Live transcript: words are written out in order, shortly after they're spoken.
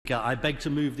Speaker, I beg to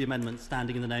move the amendment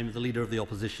standing in the name of the Leader of the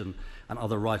Opposition and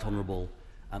other right honourable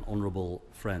and honourable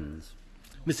friends.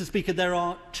 Mr. Speaker, there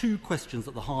are two questions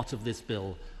at the heart of this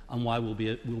bill and why we'll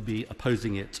be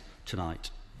opposing it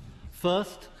tonight.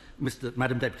 First,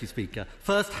 Madam Deputy Speaker,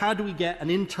 how do we get an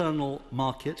internal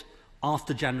market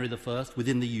after January the 1st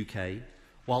within the UK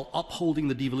while upholding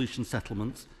the devolution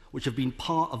settlements, which have been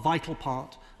a vital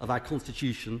part of our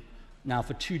Constitution now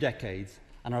for 2 decades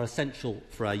and are essential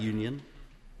for our union?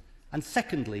 And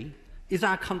secondly, is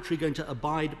our country going to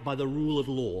abide by the rule of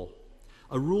law,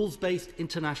 a rules-based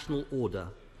international order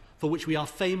for which we are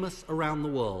famous around the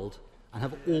world and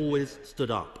have always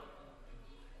stood up?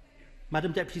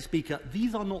 Madam Deputy Speaker,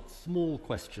 these are not small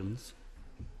questions,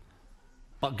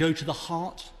 but go to the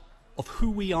heart of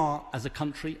who we are as a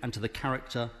country and to the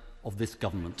character of this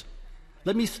government.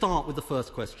 Let me start with the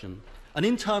first question. An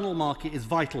internal market is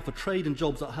vital for trade and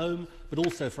jobs at home, but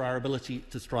also for our ability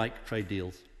to strike trade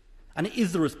deals. And it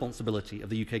is the responsibility of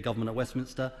the UK Government at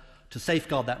Westminster to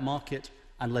safeguard that market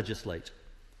and legislate.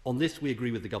 On this, we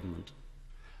agree with the government.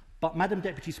 But, Madam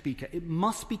Deputy Speaker, it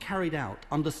must be carried out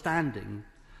understanding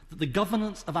that the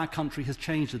governance of our country has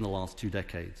changed in the last 2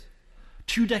 decades.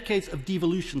 2 decades of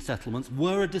devolution settlements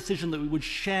were a decision that we would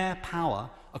share power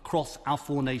across our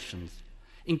 4 nations,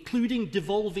 including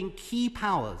devolving key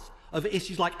powers over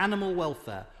issues like animal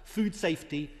welfare, food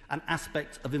safety and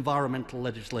aspects of environmental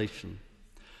legislation.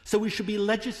 So we should be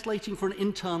legislating for an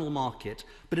internal market,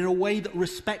 but in a way that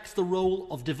respects the role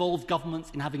of devolved governments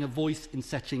in having a voice in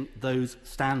setting those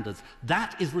standards.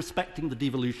 That is respecting the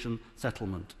devolution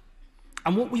settlement.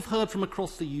 And what we've heard from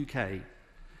across the UK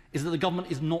is that the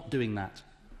government is not doing that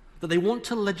they want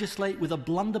to legislate with a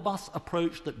blunderbuss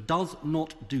approach that does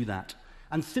not do that,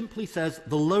 and simply says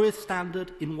the lowest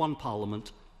standard in one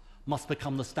parliament must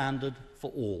become the standard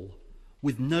for all,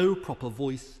 with no proper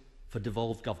voice for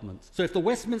devolved governments. So if the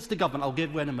Westminster government, I'll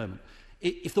give way in a moment,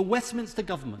 if the Westminster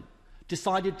government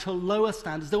decided to lower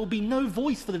standards, there will be no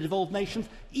voice for the devolved nations,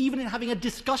 even in having a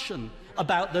discussion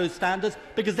about those standards,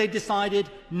 because they decided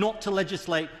not to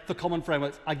legislate for common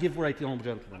frameworks. I give way to the honourable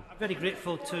gentleman. I'm very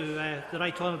grateful to the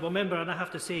right honourable member, and I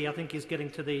have to say I think he's getting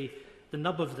to the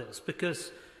nub of this,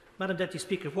 because, Madam Deputy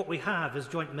Speaker, what we have is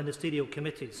joint ministerial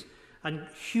committees, and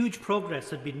huge progress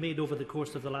had been made over the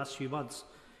course of the last few months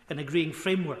in agreeing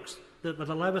frameworks that would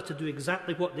allow us to do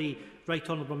exactly what the right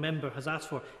honourable member has asked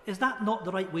for. Is that not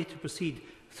the right way to proceed?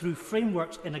 Through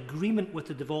frameworks in agreement with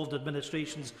the devolved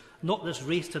administrations, not this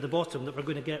race to the bottom that we're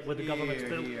going to get with the government's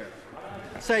bill?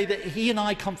 Say that he and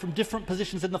I come from different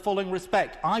positions in the following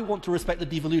respect. I want to respect the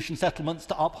devolution settlements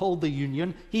to uphold the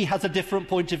union. He has a different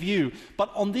point of view.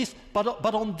 But on this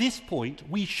point,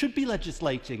 we should be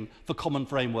legislating for common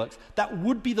frameworks. That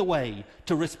would be the way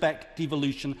to respect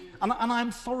devolution. And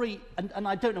I'm sorry, and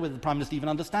I don't know whether the Prime Minister even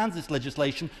understands this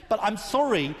legislation, but I'm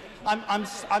sorry,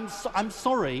 I'm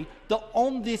sorry that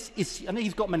on this issue, and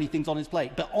he's got many things on his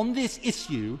plate, but on this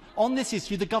issue,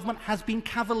 the government has been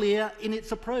cavalier in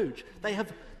its approach.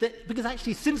 Because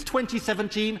actually since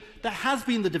 2017 there has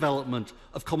been the development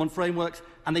of common frameworks,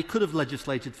 and they could have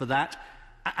legislated for that,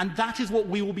 and that is what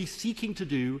we will be seeking to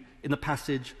do in the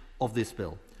passage of this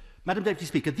bill. Madam Deputy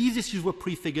Speaker, these issues were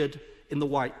prefigured in the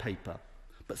White Paper,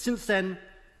 but since then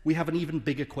we have an even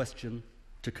bigger question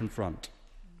to confront.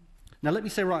 Now, let me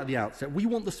say right at the outset, we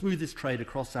want the smoothest trade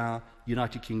across our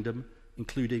United Kingdom,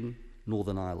 including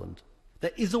Northern Ireland.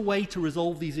 There is a way to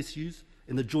resolve these issues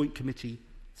in the joint committee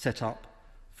set up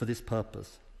for this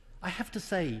purpose. I have to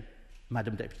say,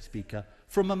 Madam Deputy Speaker,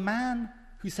 from a man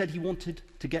who said he wanted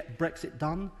to get Brexit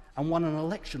done and won an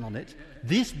election on it,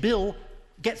 this bill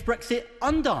gets Brexit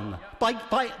undone by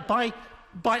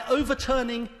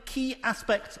overturning key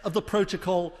aspects of the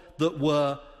protocol that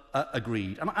were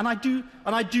agreed. And I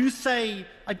do say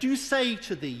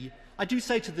to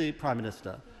the Prime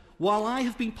Minister, while I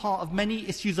have been part of many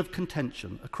issues of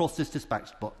contention across this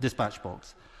dispatch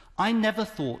box, I never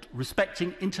thought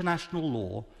respecting international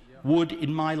law would,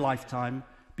 in my lifetime,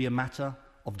 be a matter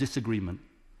of disagreement.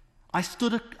 I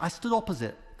stood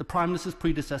opposite the Prime Minister's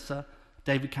predecessor,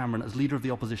 David Cameron, as Leader of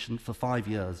the Opposition for 5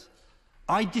 years.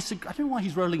 I don't know why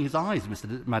he's rolling his eyes,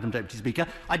 Madam Deputy Speaker.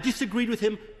 I disagreed with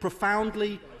him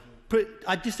profoundly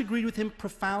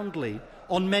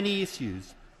on many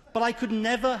issues, but I could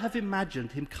never have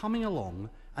imagined him coming along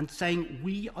and saying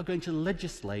we are going to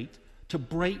legislate to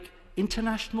break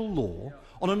international law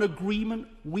on an agreement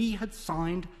we had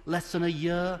signed less than a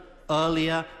year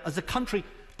earlier as a country.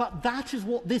 But that is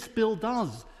what this bill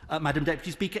does, Madam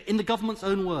Deputy Speaker, in the government's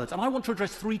own words. And I want to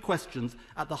address 3 questions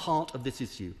at the heart of this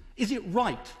issue. Is it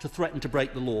right to threaten to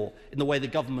break the law in the way the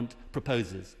government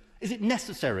proposes? Is it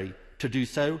necessary to do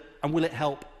so, and will it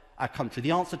help our country?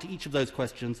 The answer to each of those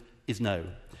questions is no.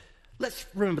 Let's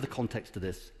remember the context of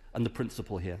this and the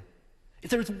principle here. If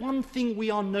there is one thing we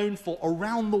are known for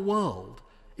around the world,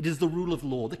 it is the rule of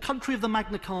law. The country of the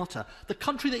Magna Carta, the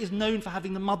country that is known for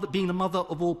being the mother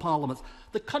of all parliaments,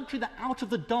 the country that out of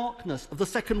the darkness of the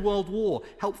Second World War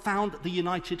helped found the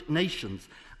United Nations.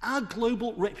 Our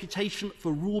global reputation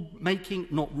for rule-making,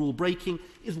 not rule-breaking,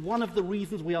 is one of the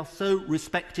reasons we are so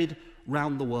respected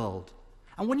round the world.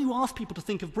 And when you ask people to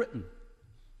think of Britain,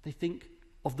 they think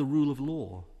of the rule of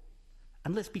law.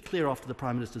 And let's be clear after the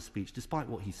Prime Minister's speech, despite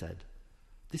what he said,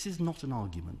 this is not an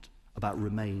argument about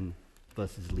Remain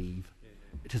versus Leave.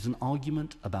 It is an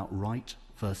argument about right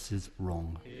versus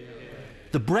wrong.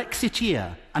 The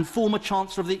Brexiteer and former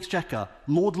Chancellor of the Exchequer,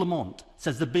 Lord Lamont,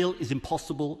 says the bill is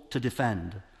impossible to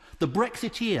defend. The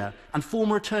Brexiteer and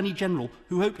former Attorney General,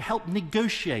 who helped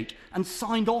negotiate and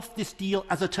signed off this deal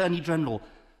as Attorney General,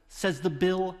 says the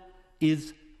bill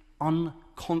is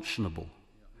unconscionable.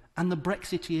 And the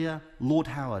Brexiteer, Lord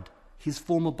Howard, his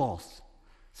former boss,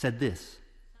 said this: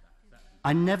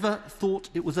 I never thought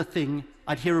it was a thing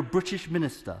I'd hear a British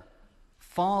minister,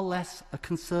 far less a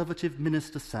Conservative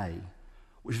minister, say,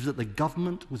 which was that the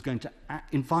government was going to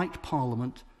invite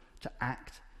Parliament to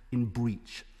act in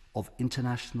breach of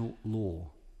international law.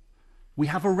 We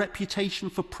have a reputation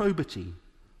for probity,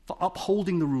 for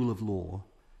upholding the rule of law,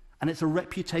 and it's a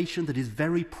reputation that is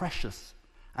very precious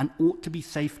and ought to be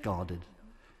safeguarded.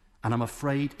 And I'm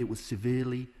afraid it was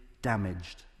severely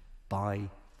damaged by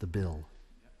the bill.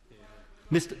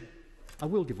 I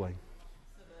will give way.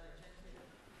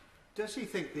 Does he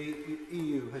think the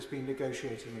EU has been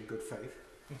negotiating in good faith?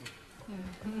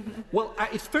 Well,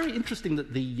 it's very interesting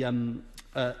that the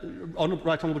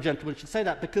Right Honourable Gentleman should say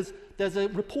that, because there's a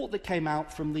report that came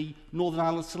out from the Northern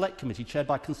Ireland Select Committee, chaired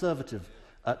by Conservative,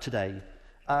 today.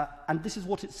 And this is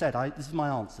what it said. This is my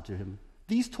answer to him.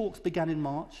 These talks began in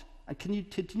March and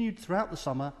continued throughout the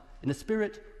summer in a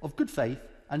spirit of good faith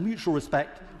and mutual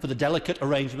respect for the delicate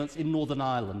arrangements in Northern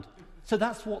Ireland. So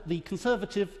that's what the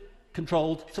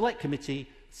Conservative-controlled Select Committee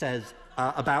says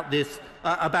about this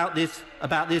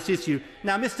issue.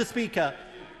 Now, Mr. Speaker,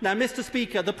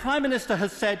 the Prime Minister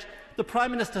has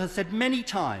said many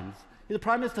times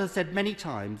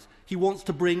he wants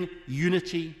to bring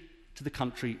unity to the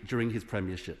country during his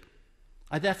premiership.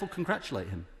 I therefore congratulate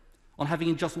him on having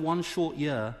in just one short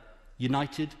year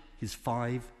united his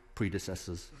 5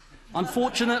 predecessors.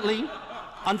 Unfortunately,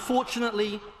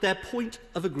 their point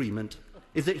of agreement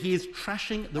is that he is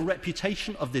trashing the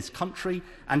reputation of this country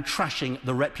and trashing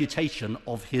the reputation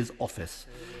of his office.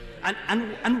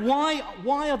 And why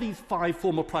are these 5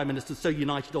 former Prime Ministers so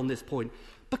united on this point?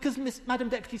 Because, Madam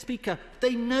Deputy Speaker,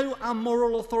 they know our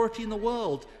moral authority in the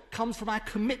world comes from our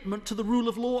commitment to the rule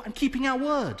of law and keeping our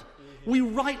word. We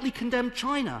rightly condemn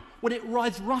China when it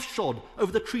rides roughshod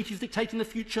over the treaties dictating the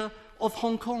future of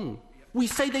Hong Kong. We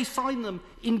say they signed them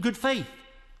in good faith.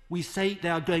 We say they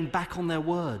are going back on their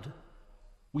word.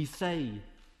 We say,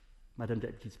 Madam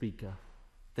Deputy Speaker,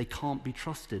 they can't be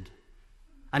trusted.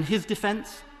 And his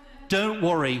defence? Don't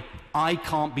worry, I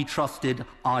can't be trusted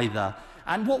either.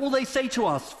 And what will they say to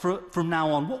us from now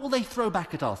on? What will they throw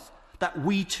back at us? That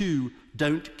we too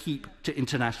don't keep to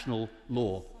international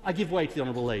law. I give way to the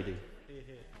Honourable Lady.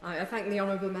 I thank the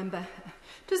honourable member.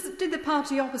 Did the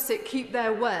party opposite keep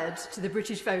their word to the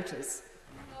British voters?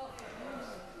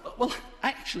 Well,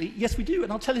 actually, yes, we do,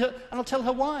 and I'll tell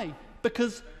her why.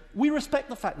 Because we respect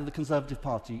the fact that the Conservative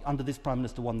Party, under this Prime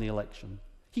Minister, won the election.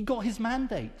 He got his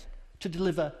mandate to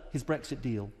deliver his Brexit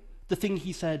deal. The thing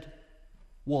he said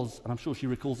was, and I'm sure she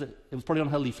recalls it, it was probably on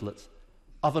her leaflets,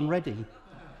 oven ready.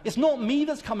 It's not me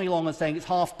that's coming along and saying it's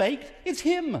half-baked, it's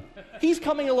him. He's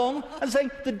coming along and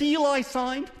saying, the deal I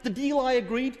signed, the deal I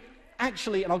agreed,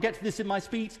 actually, and I'll get to this in my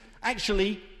speech,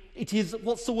 actually, it is,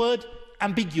 what's the word?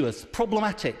 Ambiguous,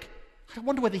 problematic. I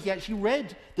wonder whether he actually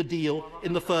read the deal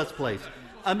in the first place.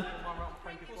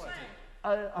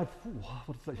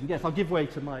 Yes, I'll give way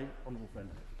to my honourable friend.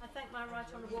 I thank my right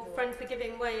honourable friend for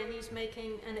giving way, and he's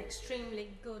making an extremely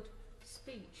good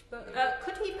speech. But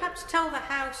could he perhaps tell the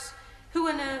House who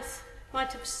on earth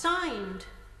might have signed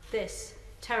this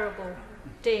terrible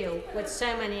deal with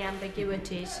so many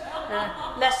ambiguities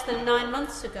less than 9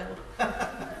 months ago?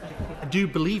 I do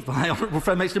believe my honourable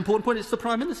friend makes an important point. It's the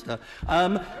Prime Minister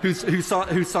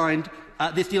who signed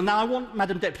this deal. Now, I want,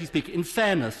 Madam Deputy Speaker, in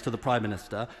fairness to the Prime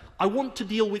Minister, I want to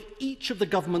deal with each of the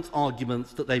government's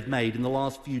arguments that they've made in the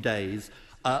last few days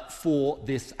for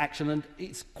this action. And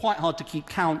it's quite hard to keep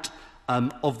count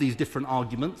of these different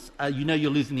arguments. You know you're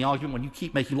losing the argument when you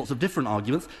keep making lots of different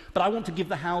arguments. But I want to give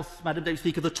the House, Madam Deputy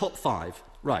Speaker, the top 5.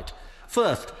 Right.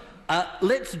 First,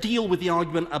 Let's deal with the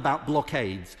argument about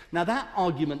blockades. Now, that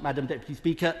argument, Madam Deputy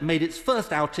Speaker, made its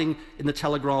first outing in the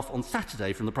Telegraph on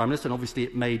Saturday from the Prime Minister, and obviously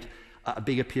it made a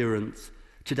big appearance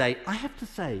today. I have to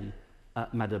say,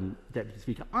 Madam Deputy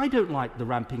Speaker, I don't like the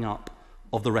ramping up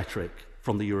of the rhetoric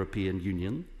from the European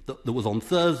Union that was on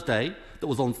Thursday,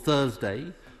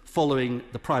 following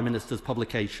the Prime Minister's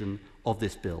publication of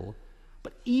this bill.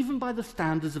 But even by the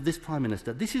standards of this Prime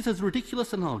Minister, this is as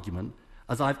ridiculous an argument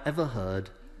as I've ever heard,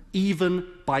 even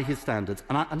by his standards.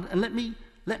 And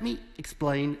let me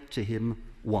explain to him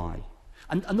why.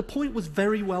 And the point was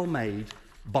very well made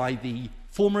by the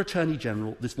former Attorney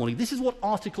General this morning. This is what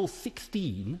Article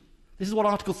 16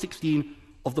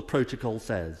 of the protocol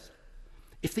says.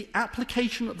 If the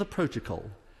application of the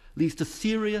protocol leads to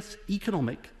serious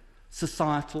economic,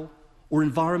 societal or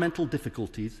environmental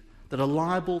difficulties that are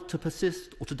liable to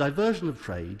persist or to diversion of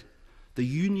trade, the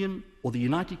Union or the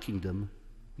United Kingdom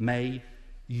may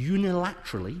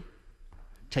unilaterally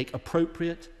take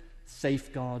appropriate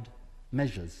safeguard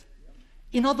measures.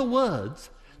 In other words,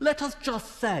 let us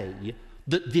just say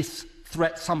that this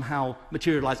threat somehow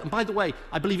materialised. And by the way,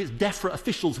 I believe it's DEFRA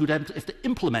officials who have to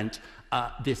implement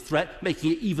this threat,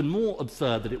 making it even more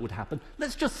absurd that it would happen.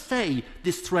 Let's just say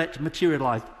this threat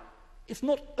materialised. It's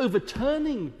not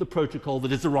overturning the protocol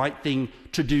that is the right thing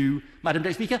to do, Madam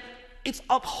Deputy Speaker. It's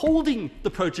upholding the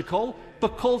protocol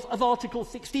because of Article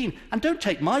 16. And don't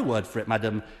take my word for it,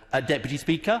 Madam Deputy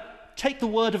Speaker. Take the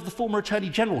word of the former Attorney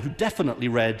General, who definitely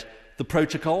read the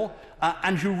protocol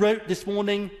and who wrote this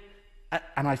morning,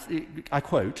 and I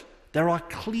quote, "There are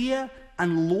clear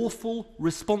and lawful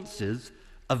responses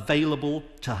available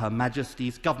to Her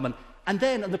Majesty's government." And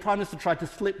then, and the Prime Minister tried to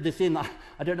slip this in,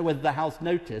 I don't know whether the House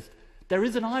noticed, there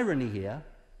is an irony here,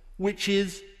 which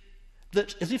is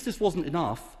that, as if this wasn't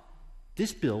enough,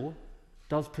 this bill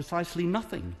does precisely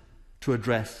nothing to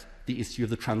address the issue of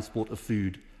the transport of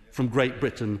food from Great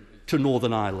Britain to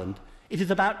Northern Ireland. It is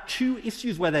about two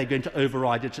issues where they're going to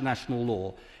override international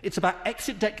law. It's about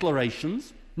exit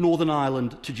declarations, Northern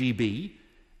Ireland to GB,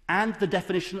 and the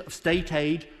definition of state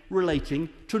aid relating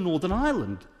to Northern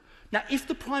Ireland. Now, if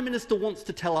the Prime Minister wants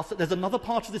to tell us that there's another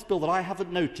part of this bill that I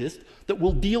haven't noticed that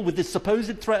will deal with this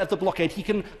supposed threat of the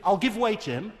blockade, I'll give way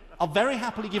to him. I'll very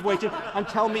happily give way to him and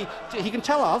he can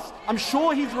tell us. I'm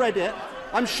sure he's read it.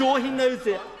 I'm sure he knows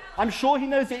it. I'm sure he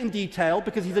knows it in detail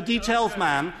because he's a details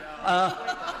man.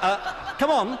 Come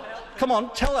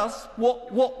on, tell us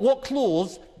what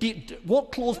clause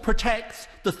protects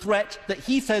the threat that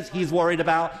he says he's worried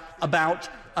about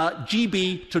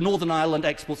GB to Northern Ireland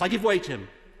exports. I give way to him.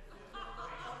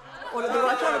 Well, the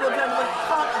right honourable gentleman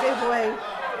can't give way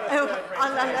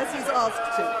unless he's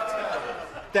asked to.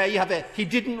 There you have it. He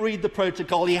didn't read the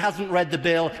protocol. He hasn't read the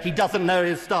bill. He doesn't know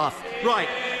his stuff. Right.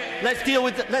 Let's deal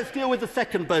with the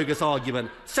second bogus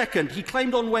argument. Second, he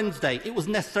claimed on Wednesday it was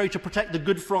necessary to protect the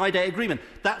Good Friday Agreement.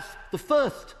 That's the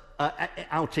first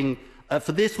outing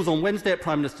for this was on Wednesday at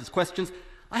Prime Minister's Questions.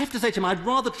 I have to say to him, I'd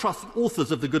rather trust the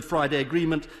authors of the Good Friday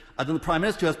Agreement than the Prime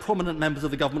Minister, who has prominent members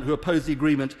of the government who opposed the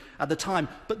agreement at the time.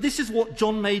 But this is what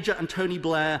John Major and Tony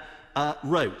Blair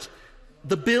wrote.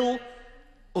 The bill...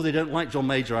 Oh, they don't like John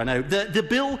Major, I know. The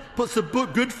bill puts the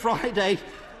Good Friday...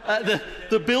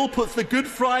 the bill puts the Good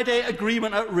Friday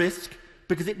Agreement at risk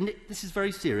because this is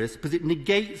very serious, because it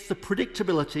negates the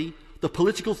predictability, the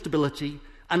political stability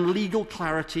and legal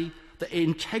clarity that are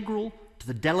integral to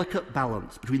the delicate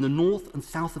balance between the north and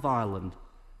south of Ireland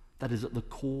that is at the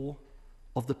core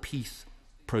of the peace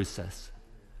process.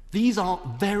 These are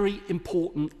very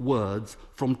important words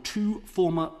from two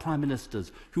former Prime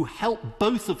Ministers who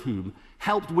both of whom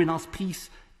helped win us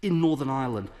peace in Northern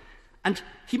Ireland. And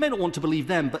he may not want to believe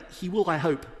them, but he will, I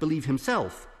hope, believe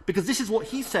himself. Because this is what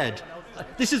he said.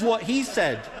 This is what he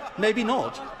said. Maybe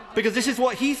not. Because this is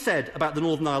what he said about the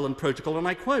Northern Ireland Protocol, and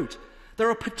I quote, "There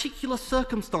are particular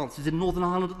circumstances in Northern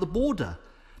Ireland at the border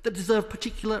that deserve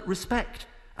particular respect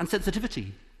and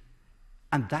sensitivity.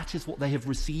 And that is what they have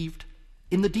received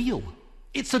in the deal.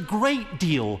 It's a great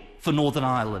deal for Northern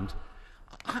Ireland."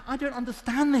 I don't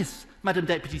understand this, Madam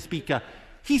Deputy Speaker.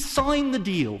 He signed the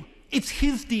deal. It's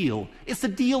his deal. It's the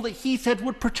deal that he said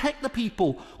would protect the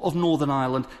people of Northern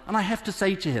Ireland. And I have to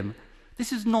say to him,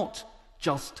 this is not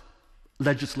just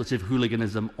legislative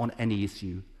hooliganism on any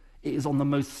issue. It is on the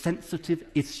most sensitive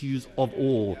issues of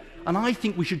all. And I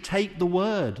think we should take the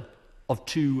word of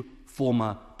two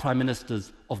former Prime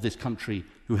Ministers of this country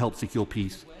who helped secure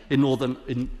peace in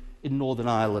Northern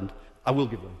Ireland. I will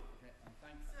give them.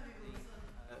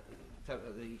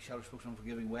 The shadow spokesman for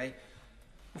giving way.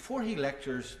 Before he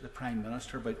lectures the Prime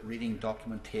Minister about reading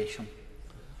documentation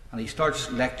and he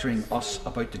starts lecturing us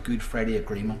about the Good Friday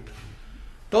Agreement,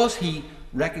 does he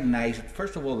recognise that,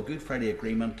 first of all, the Good Friday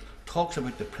Agreement talks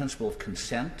about the principle of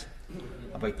consent,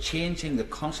 about changing the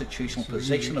constitutional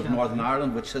position of Northern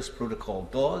Ireland, which this protocol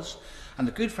does. And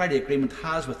the Good Friday Agreement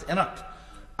has within it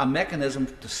a mechanism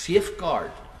to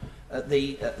safeguard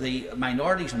the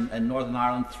minorities in Northern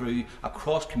Ireland through a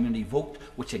cross-community vote,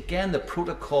 which again the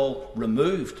protocol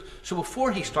removed. So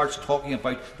before he starts talking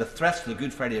about the threats to the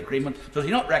Good Friday Agreement, does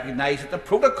he not recognise that the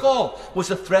protocol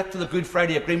was a threat to the Good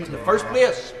Friday Agreement in the first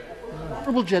place? The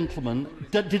honourable gentleman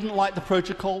didn't like the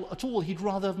protocol at all. He'd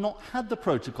rather have not had the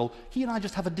protocol. He and I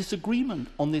just have a disagreement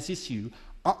on this issue.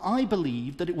 I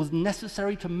believe that it was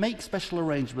necessary to make special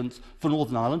arrangements for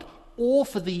Northern Ireland or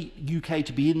for the UK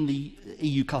to be in the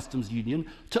EU customs union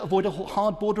to avoid a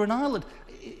hard border in Ireland.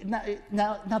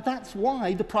 Now that's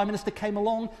why the Prime Minister came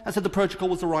along and said the protocol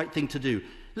was the right thing to do.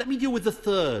 Let me deal with the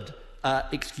third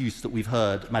excuse that we've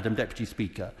heard, Madam Deputy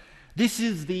Speaker. This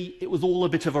is the "it was all a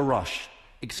bit of a rush"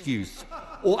 excuse.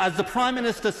 Or as the Prime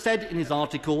Minister said in his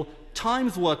article,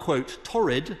 times were, quote,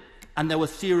 torrid and there were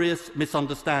serious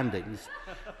misunderstandings.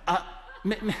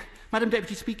 Madam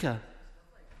Deputy Speaker,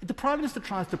 the Prime Minister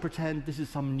tries to pretend this is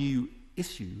some new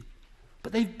issue,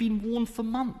 but they've been warned for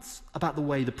months about the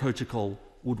way the protocol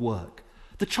would work.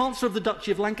 The Chancellor of the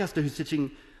Duchy of Lancaster, who's sitting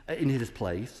in his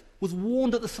place, was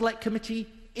warned at the Select Committee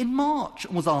in March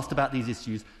and was asked about these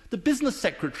issues. The Business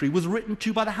Secretary was written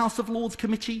to by the House of Lords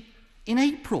Committee in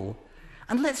April.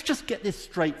 And let's just get this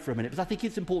straight for a minute, because I think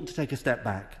it's important to take a step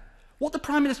back. What the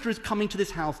Prime Minister is coming to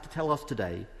this House to tell us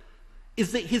today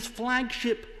is that his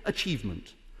flagship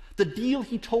achievement, the deal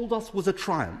he told us was a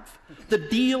triumph, the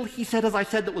deal he said, as I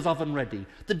said, that was oven-ready,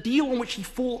 the deal on which he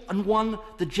fought and won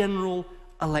the general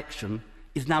election,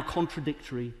 is now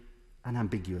contradictory and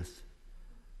ambiguous.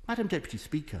 Madam Deputy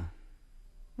Speaker,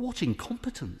 what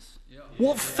incompetence,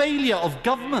 what failure of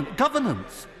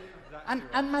governance.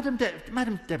 And Madam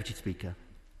Deputy Speaker,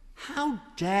 how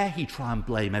dare he try and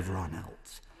blame everyone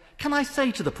else? Can I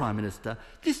say to the Prime Minister,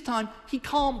 this time he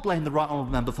can't blame the Right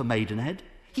Honourable Member for Maidenhead,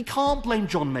 he can't blame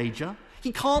John Major,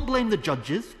 he can't blame the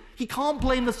judges, he can't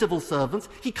blame the civil servants,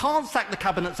 he can't sack the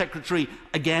Cabinet Secretary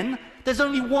again. There's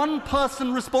only one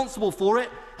person responsible for it,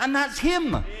 and that's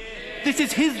him. This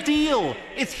is his deal,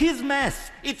 it's his mess,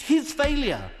 it's his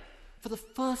failure. For the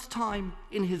first time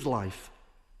in his life,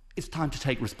 it's time to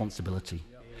take responsibility.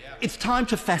 It's time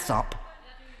to fess up.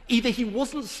 Either he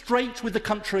wasn't straight with the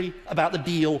country about the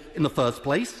deal in the first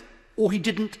place, or he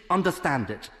didn't understand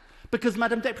it. Because,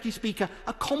 Madam Deputy Speaker,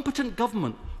 a competent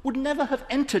government would never have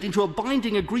entered into a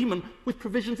binding agreement with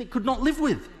provisions it could not live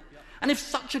with. And if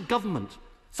such a government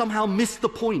somehow missed the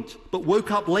point but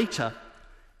woke up later,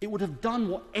 it would have done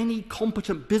what any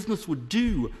competent business would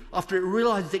do after it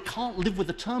realises it can't live with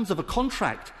the terms of a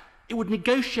contract. It would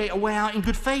negotiate a way out in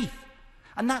good faith.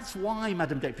 And that's why,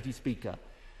 Madam Deputy Speaker,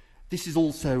 this is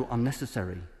also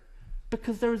unnecessary.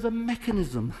 Because there is a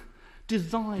mechanism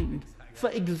designed for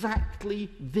exactly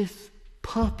this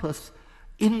purpose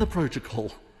in the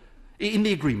protocol, in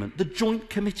the agreement, the Joint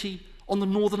Committee on the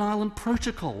Northern Ireland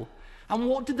Protocol. And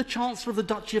what did the Chancellor of the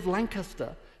Duchy of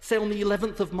Lancaster say on the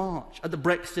 11th of March at the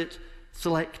Brexit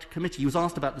Select Committee? He was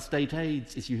asked about the state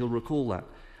aids issue, he'll recall that.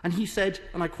 And he said,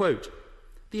 and I quote,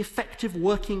 "The effective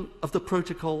working of the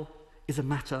protocol is a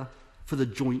matter for the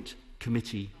Joint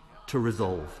Committee to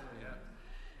resolve."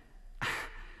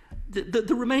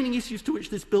 The remaining issues to which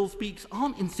this bill speaks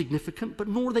aren't insignificant, but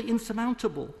nor are they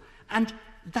insurmountable. And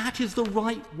that is the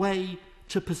right way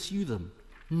to pursue them,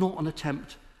 not an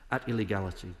attempt at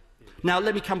illegality. Now,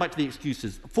 let me come back to the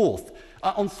excuses. Fourth,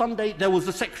 on Sunday, there was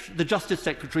the Justice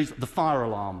Secretary's the fire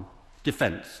alarm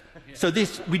defence. So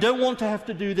we don't want to have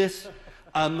to do this,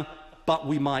 but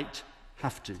we might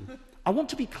have to. I want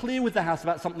to be clear with the House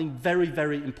about something very,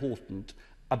 very important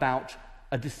about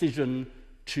a decision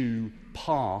to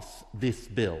pass this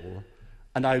bill.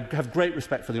 And I have great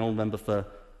respect for the Honourable Member for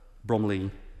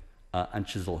Bromley and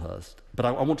Chislehurst. But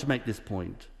I want to make this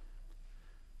point.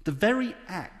 The very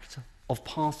act of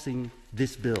passing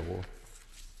this bill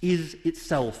is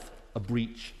itself a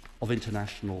breach of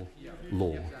international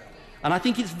law. And I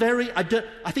think it's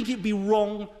I think it'd be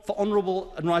wrong for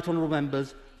honourable and right honourable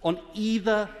members on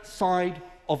either side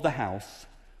of the House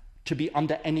to be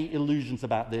under any illusions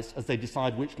about this as they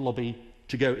decide which lobby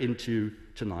to go into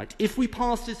tonight. If we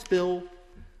pass this bill,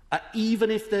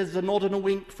 even if there's a nod and a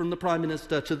wink from the Prime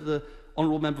Minister to the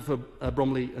honourable member for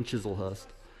Bromley and Chislehurst,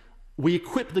 we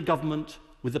equip the government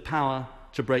with the power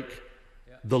to break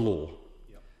the law.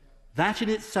 That in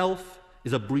itself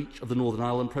is a breach of the Northern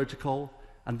Ireland Protocol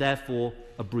and therefore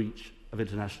a breach of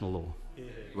international law.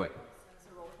 Right.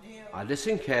 I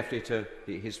listen carefully to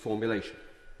his formulation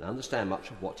and understand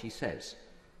much of what he says.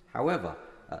 However,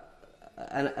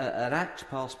 an act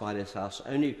passed by this House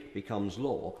only becomes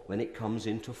law when it comes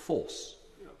into force.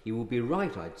 He would be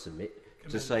right, I'd submit,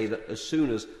 to say that as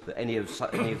soon as any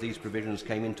of these provisions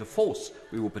came into force,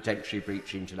 we will potentially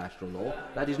breach international law.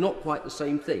 That is not quite the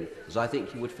same thing, as I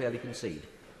think he would fairly concede.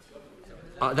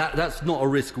 That's not a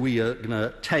risk we are going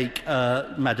to take,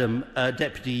 Madam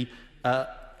Deputy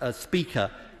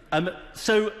Speaker.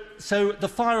 So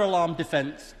the fire alarm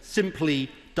defence simply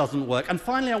doesn't work. And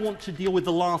finally, I want to deal with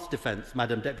the last defence,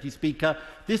 Madam Deputy Speaker.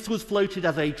 This was floated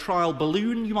as a trial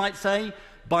balloon, you might say,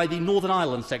 by the Northern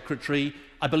Ireland Secretary.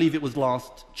 I believe it was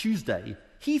last Tuesday.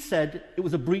 He said it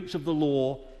was a breach of the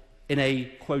law in a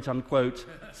quote-unquote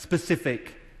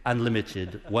specific and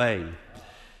limited way.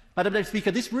 Madam Deputy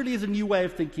Speaker, this really is a new way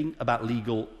of thinking about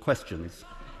legal questions.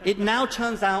 It now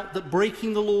turns out that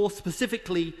breaking the law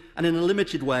specifically and in a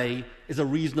limited way is a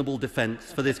reasonable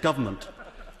defence for this government.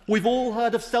 We've all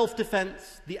heard of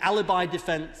self-defence, the alibi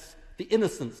defence, the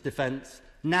innocence defence.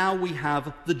 Now we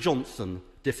have the Johnson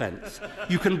defence.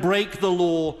 You can break the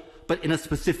law, but in a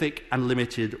specific and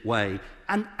limited way.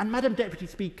 And Madam Deputy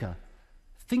Speaker,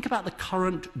 think about the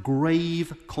current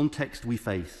grave context we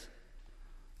face.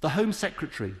 The Home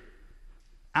Secretary,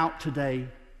 out today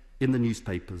in the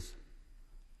newspapers,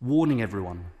 warning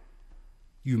everyone,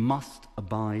 you must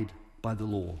abide by the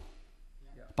law.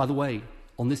 By the way,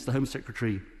 on this, the Home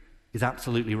Secretary is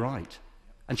absolutely right.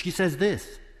 And she says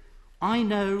this: I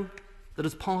know that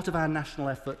as part of our national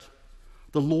effort,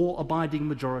 the law-abiding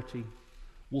majority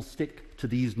will stick to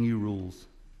these new rules,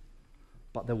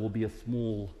 but there will be a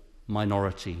small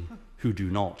minority who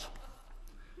do not.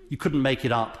 You couldn't make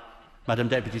it up, Madam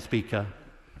Deputy Speaker.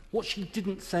 What she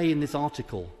didn't say in this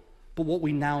article, but what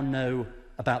we now know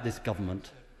about this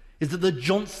government, is that the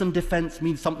Johnson defence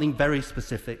means something very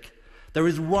specific. There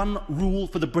is one rule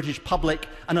for the British public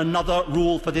and another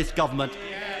rule for this government.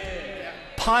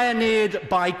 Pioneered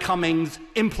by Cummings,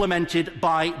 implemented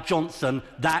by Johnson.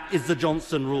 That is the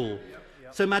Johnson rule.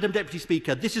 So, Madam Deputy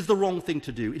Speaker, this is the wrong thing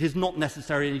to do. It is not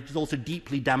necessary, and it is also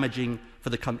deeply damaging for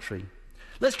the country.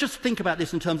 Let's just think about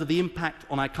this in terms of the impact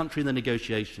on our country in the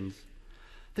negotiations.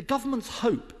 The government's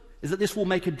hope is that this will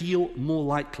make a deal more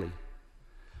likely.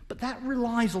 But that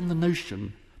relies on the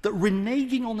notion that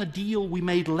reneging on a deal we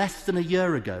made less than a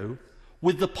year ago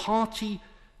with the party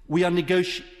we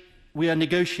are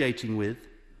negotiating with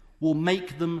will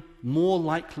make them more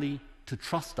likely to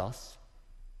trust us,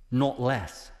 not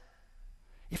less.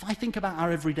 If I think about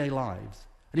our everyday lives,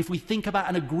 and if we think about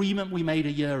an agreement we made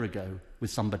a year ago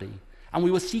with somebody, and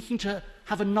we were seeking to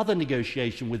have another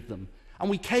negotiation with them, and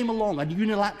we came along and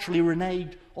unilaterally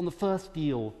reneged on the first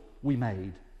deal we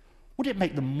made, would it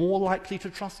make them more likely to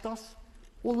trust us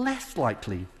or less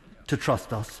likely to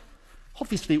trust us?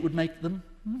 Obviously, it would make them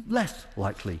less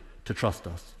likely to trust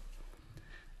us.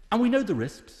 And we know the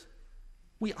risks.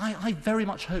 I very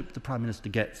much hope the Prime Minister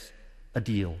gets a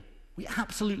deal. We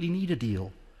absolutely need a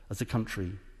deal as a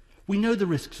country. We know the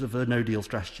risks of a no-deal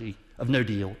strategy, of no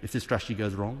deal if this strategy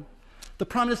goes wrong. The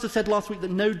Prime Minister said last week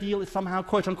that no deal is somehow,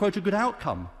 quote-unquote, a good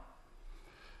outcome.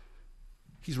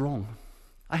 He's wrong.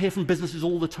 I hear from businesses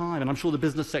all the time, and I'm sure the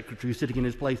business secretary who's sitting in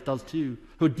his place does too,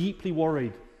 who are deeply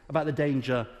worried about the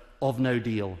danger of no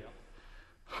deal.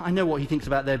 I know what he thinks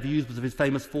about their views because of his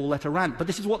famous four-letter rant, but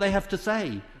this is what they have to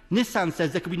say. Nissan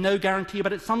says there could be no guarantee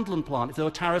about its Sunderland plant if there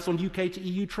were tariffs on UK to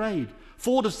EU trade.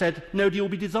 Ford have said no deal will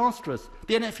be disastrous.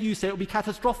 The NFU say it will be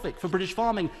catastrophic for British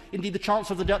farming. Indeed, the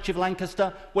Chancellor of the Duchy of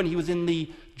Lancaster, when he was in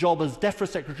the job as DEFRA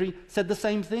Secretary, said the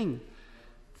same thing.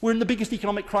 We're in the biggest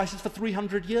economic crisis for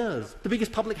 300 years, the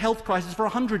biggest public health crisis for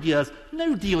 100 years.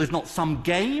 No deal is not some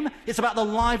game. It's about the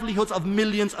livelihoods of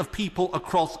millions of people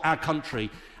across our country.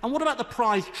 And what about the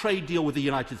prize trade deal with the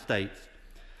United States?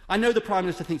 I know the Prime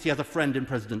Minister thinks he has a friend in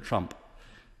President Trump,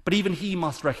 but even he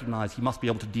must recognise he must be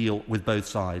able to deal with both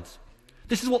sides.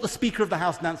 This is what the Speaker of the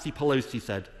House, Nancy Pelosi,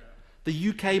 said. The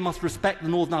UK must respect the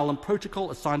Northern Ireland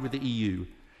Protocol as signed with the EU.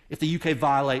 If the UK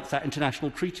violates that international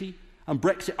treaty, and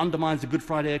Brexit undermines the Good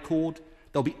Friday Accord,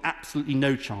 there will be absolutely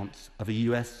no chance of a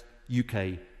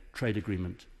US-UK trade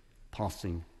agreement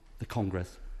passing the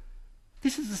Congress.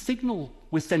 This is the signal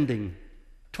we're sending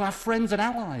to our friends and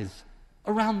allies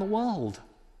around the world.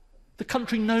 The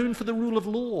country known for the rule of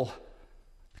law,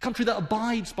 the country that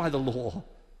abides by the law,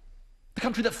 the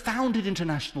country that founded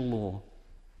international law.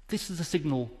 This is the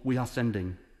signal we are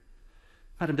sending.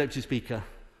 Madam Deputy Speaker,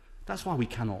 that's why we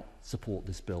cannot support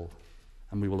this bill,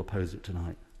 and we will oppose it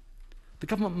tonight. The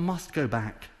government must go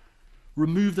back,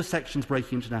 remove the sections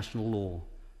breaking international law,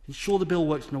 ensure the bill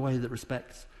works in a way that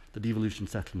respects the devolution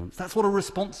settlements. That's what a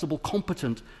responsible,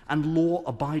 competent and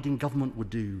law-abiding government would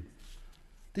do.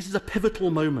 This is a pivotal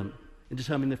moment in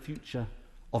determining the future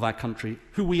of our country,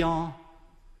 who we are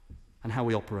and how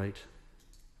we operate.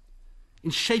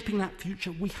 In shaping that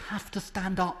future, we have to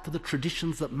stand up for the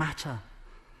traditions that matter,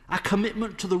 our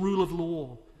commitment to the rule of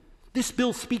law. This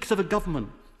bill speaks of a government,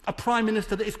 a Prime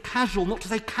Minister that is casual, not to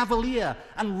say cavalier,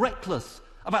 and reckless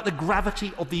about the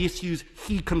gravity of the issues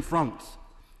he confronts.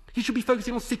 He should be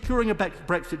focusing on securing a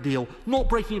Brexit deal, not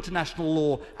breaking international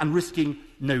law and risking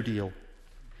no deal.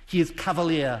 He is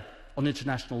cavalier on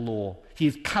international law. He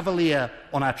is cavalier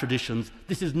on our traditions.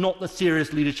 This is not the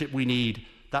serious leadership we need.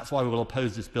 That's why we will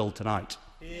oppose this bill tonight.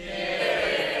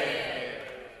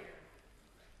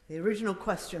 The original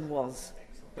question was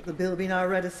that the bill be now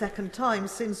read a second time,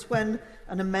 since when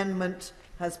an amendment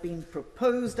has been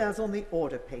proposed as on the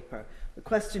order paper. The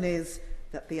question is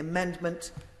that the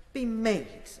amendment be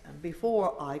made. And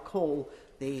before I call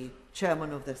the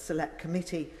chairman of the Select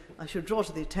Committee, I should draw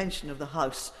to the attention of the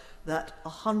House that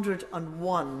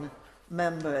 101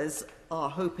 members are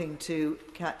hoping to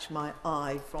catch my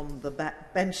eye from the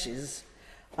back benches.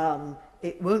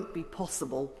 It won't be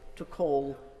possible to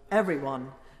call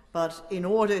everyone, but in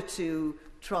order to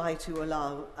try to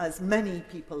allow as many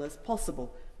people as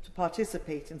possible to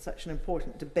participate in such an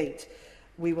important debate,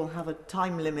 we will have a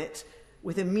time limit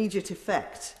with immediate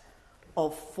effect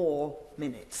of 4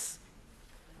 minutes.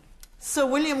 Sir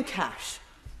William Cash.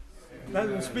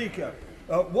 Madam Speaker,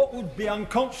 what would be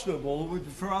unconscionable would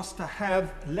be for us to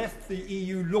have left the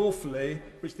EU lawfully,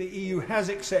 which the EU has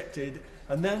accepted,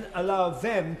 and then allow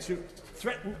them to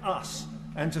threaten us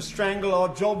and to strangle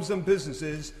our jobs and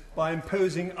businesses by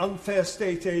imposing unfair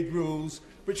state aid rules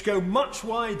which go much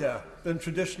wider than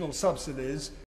traditional subsidies